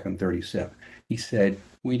conflict back in 37. He said,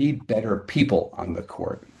 we need better people on the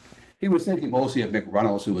court. He was thinking mostly of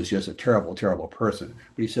McReynolds, who was just a terrible, terrible person.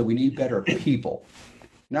 But he said, we need better people,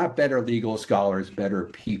 not better legal scholars, better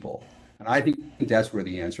people. And I think that's where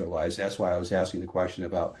the answer lies. That's why I was asking the question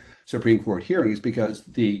about Supreme Court hearings, because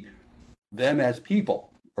them as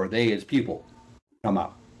people, or they as people, come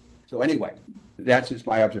up. So anyway, that's just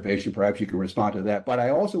my observation. Perhaps you can respond to that. But I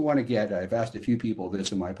also want to I've asked a few people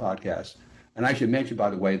this in my podcast. And I should mention, by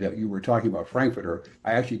the way, that you were talking about Frankfurter.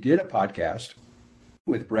 I actually did a podcast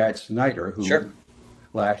with Brad Snyder, who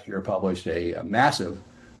last year published a massive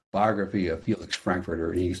biography of Felix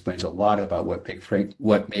Frankfurter, and he explains a lot about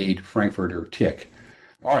what made Frankfurter tick.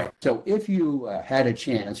 All right, so if you had a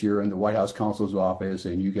chance, you're in the White House counsel's office,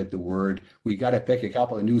 and you get the word, we got to pick a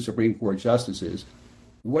couple of new Supreme Court justices.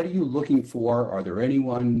 What are you looking for?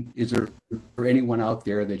 Is there anyone out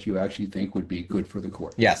there that you actually think would be good for the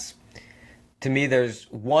court? Yes. To me, there's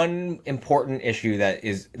one important issue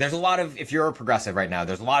there's a lot of, if you're a progressive right now,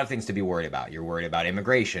 there's a lot of things to be worried about. You're worried about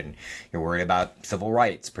immigration. You're worried about civil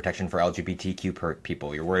rights, protection for LGBTQ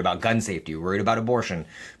people. You're worried about gun safety. You're worried about abortion.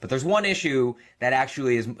 But there's one issue that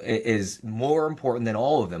actually is more important than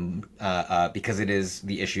all of them because it is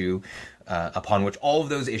the issue upon which all of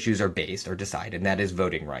those issues are based or decided, and that is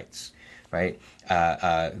voting rights. Right?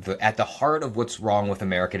 At the heart of what's wrong with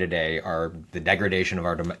America today are the degradation of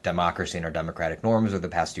our democracy and our democratic norms over the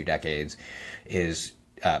past 2 decades is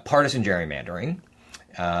partisan gerrymandering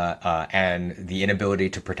and the inability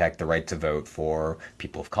to protect the right to vote for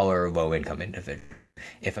people of color, low-income individuals.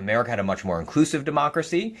 If America had a much more inclusive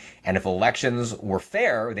democracy, and if elections were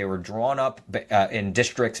fair, they were drawn up in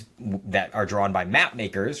districts that are drawn by map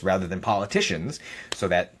makers rather than politicians, so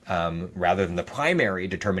that rather than the primary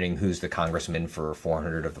determining who's the congressman for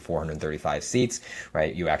 400 of the 435 seats,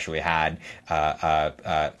 right, you actually had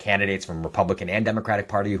candidates from Republican and Democratic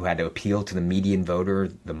Party who had to appeal to the median voter,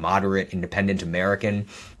 the moderate independent American,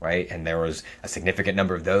 right, and there was a significant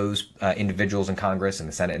number of those individuals in Congress, in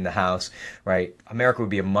the Senate, and the House, right. America would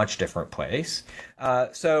be a much different place.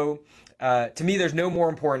 To me, there's no more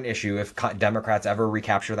important issue if Democrats ever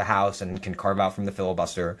recapture the House and can carve out from the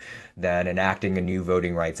filibuster than enacting a new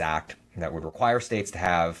Voting Rights Act that would require states to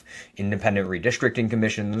have independent redistricting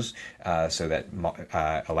commissions so that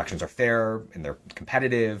elections are fair and they're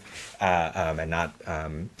competitive and not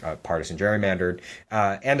partisan gerrymandered,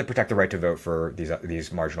 and to protect the right to vote for these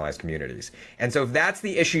marginalized communities. And so if that's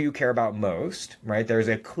the issue you care about most, right, there's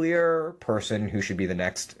a clear person who should be the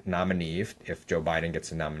next nominee if Joe Biden gets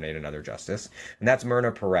to nominate another justice, and that's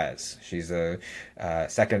Myrna Perez. She's a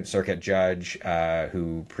Second Circuit judge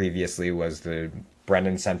who previously was the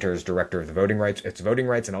Brennan Center's director of the Voting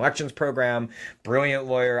Rights and Elections program. Brilliant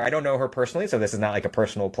lawyer. I don't know her personally, so this is not like a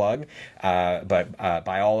personal plug, but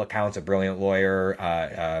by all accounts, a brilliant lawyer,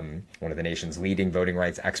 one of the nation's leading voting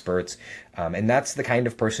rights experts. And that's the kind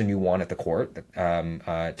of person you want at the court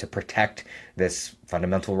to protect this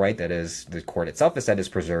fundamental right that is, the court itself has said, is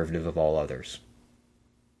preservative of all others.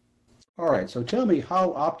 All right, so tell me,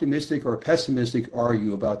 how optimistic or pessimistic are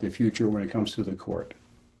you about the future when it comes to the court?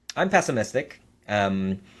 I'm pessimistic. But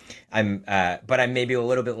I'm maybe a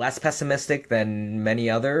little bit less pessimistic than many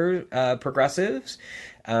other progressives.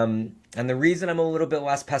 And the reason I'm a little bit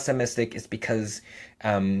less pessimistic is because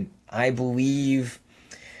I believe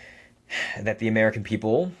that the American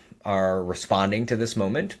people are responding to this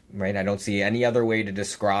moment, right? I don't see any other way to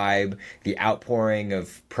describe the outpouring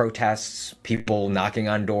of protests, people knocking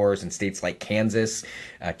on doors in states like Kansas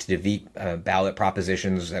to defeat ballot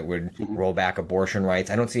propositions that would roll back abortion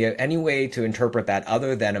rights. I don't see any way to interpret that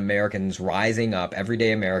other than Americans rising up,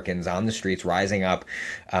 everyday Americans on the streets rising up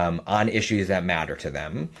on issues that matter to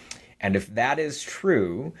them. And if that is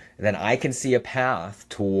true, then I can see a path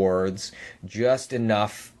towards just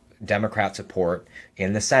enough Democrat support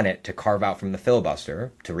in the Senate to carve out from the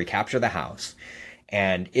filibuster, to recapture the House,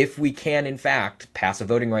 And if we can, in fact, pass a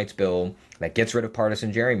voting rights bill that gets rid of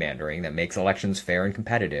partisan gerrymandering, that makes elections fair and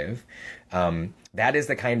competitive, that is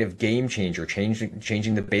the kind of game changer,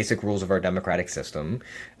 changing the basic rules of our democratic system,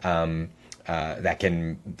 that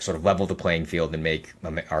can sort of level the playing field and make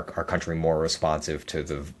our country more responsive to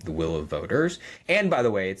the will of voters. And by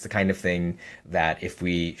the way, it's the kind of thing that if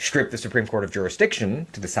we strip the Supreme Court of jurisdiction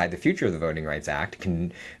to decide the future of the Voting Rights Act,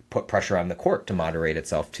 can put pressure on the court to moderate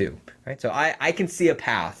itself too. Right? So I can see a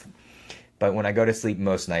path. But when I go to sleep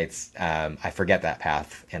most nights, I forget that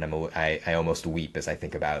path, and I almost weep as I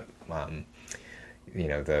think about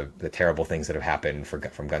the terrible things that have happened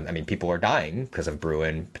from guns. I mean, people are dying because of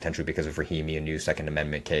Bruin, potentially because of Rahimi, a new Second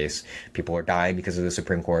Amendment case. People are dying because of the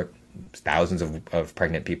Supreme Court. Thousands of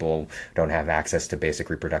pregnant people don't have access to basic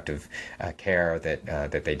reproductive care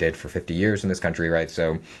that they did for 50 years in this country, right?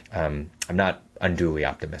 So I'm not unduly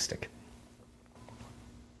optimistic.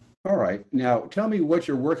 All right. Now, tell me what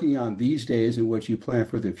you're working on these days and what you plan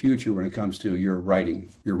for the future when it comes to your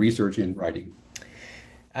writing, your research and writing.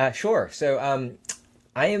 Sure. So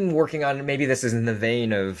I am working on, maybe this is in the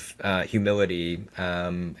vein of humility,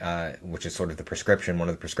 which is sort of the prescription, one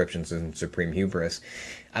of the prescriptions in Supreme Hubris.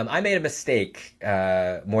 I made a mistake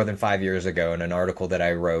more than 5 years ago in an article that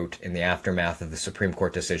I wrote in the aftermath of the Supreme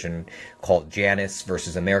Court decision called Janus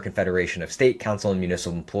versus American Federation of State Council and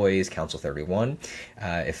Municipal Employees, Council 31.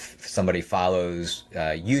 If somebody follows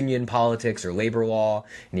union politics or labor law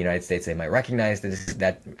in the United States, they might recognize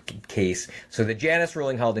that case. So the Janus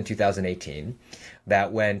ruling held in 2018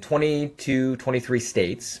 that when 23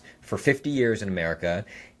 states for 50 years in America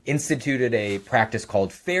instituted a practice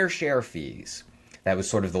called fair share fees. That was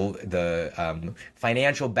sort of the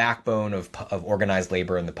financial backbone of organized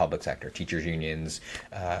labor in the public sector, teachers' unions,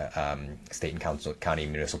 state and county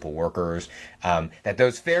municipal workers. That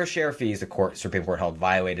those fair share fees, the Supreme Court held,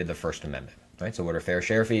 violated the First Amendment. Right? So what are fair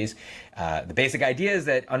share fees? The basic idea is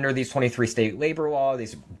that under these 23 state labor law,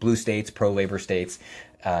 these blue states, pro-labor states,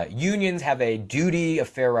 unions have a duty of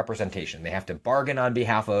fair representation. They have to bargain on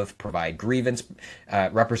behalf of, provide grievance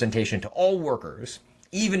representation to all workers,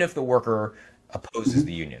 even if the worker opposes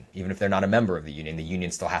the union. Even if they're not a member of the union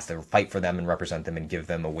still has to fight for them and represent them and give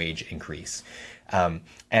them a wage increase.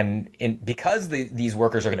 Because these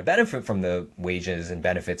workers are going to benefit from the wages and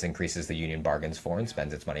benefits increases the union bargains for and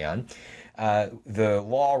spends its money on, the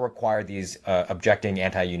law required these objecting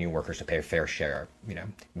anti-union workers to pay a fair share,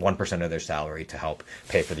 1% of their salary to help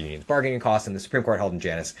pay for the union's bargaining costs. And the Supreme Court held in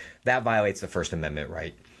Janus that violates the First Amendment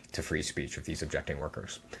right to free speech of these objecting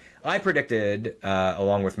workers. I predicted,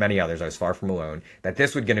 along with many others, I was far from alone, that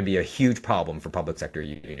this was going to be a huge problem for public sector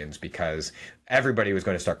unions because everybody was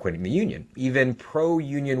going to start quitting the union. Even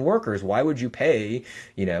pro-union workers, why would you pay,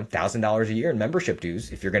 $1,000 a year in membership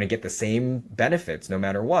dues if you're going to get the same benefits no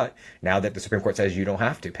matter what, now that the Supreme Court says you don't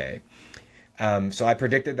have to pay? So I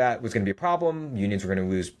predicted that was going to be a problem. Unions were going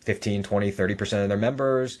to lose 15, 20, 30% of their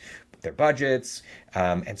members, their budgets.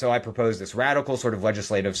 And so I proposed this radical sort of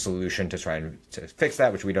legislative solution to try and to fix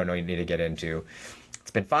that, which we don't need to get into.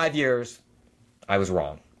 It's been 5 years. I was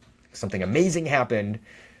wrong. Something amazing happened.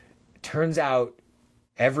 Turns out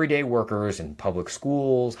everyday workers in public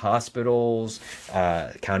schools, hospitals,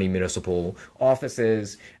 county municipal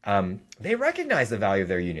offices, they recognize the value of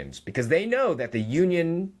their unions because they know that the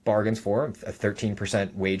union bargains for a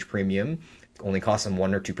 13% wage premium. Only costs them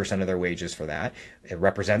 1 or 2% of their wages for that. It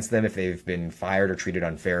represents them if they've been fired or treated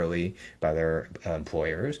unfairly by their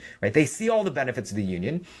employers, right? They see all the benefits of the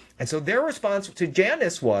union. And so their response to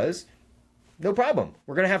Janus was, no problem.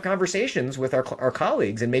 We're going to have conversations with our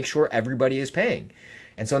colleagues and make sure everybody is paying.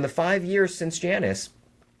 And so in the 5 years since Janus,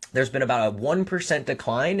 there's been about a 1%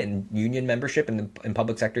 decline in union membership in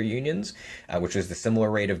public sector unions, which is the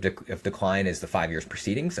similar rate of decline as the 5 years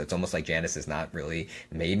preceding. So it's almost like Janus has not really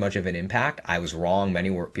made much of an impact. I was wrong.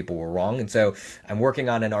 Many people were wrong. And so I'm working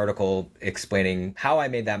on an article explaining how I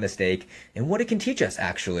made that mistake and what it can teach us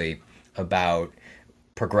actually about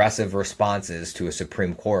progressive responses to a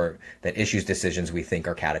Supreme Court that issues decisions we think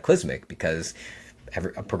are cataclysmic, because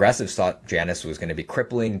progressives thought Janus was going to be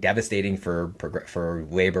crippling, devastating for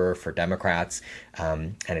labor, for Democrats.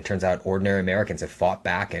 And it turns out ordinary Americans have fought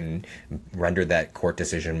back and rendered that court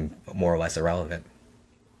decision more or less irrelevant.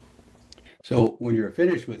 So when you're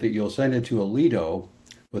finished with it, you'll send it to Alito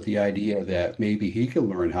with the idea that maybe he can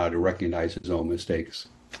learn how to recognize his own mistakes.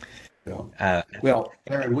 So, well,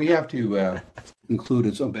 Aaron, we have to conclude.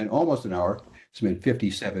 It's been almost an hour. It's been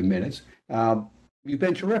 57 minutes. You've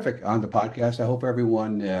been terrific on the podcast. I hope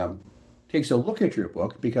everyone takes a look at your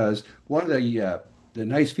book, because one of the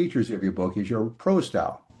nice features of your book is your prose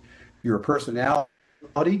style. Your personality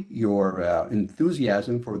your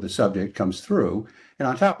enthusiasm for the subject comes through. And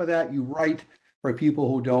on top of that, you write for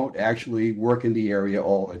people who don't actually work in the area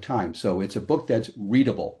all the time. So it's a book that's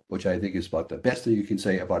readable, which I think is about the best thing you can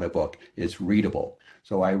say about a book. It's readable.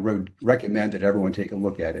 So I would recommend that everyone take a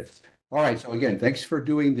look at it. All right. So again, thanks for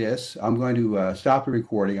doing this. I'm going to stop the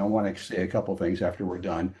recording. I want to say a couple things after we're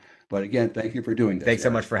done. But again, thank you for doing this. Thanks so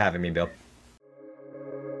much for having me, Bill.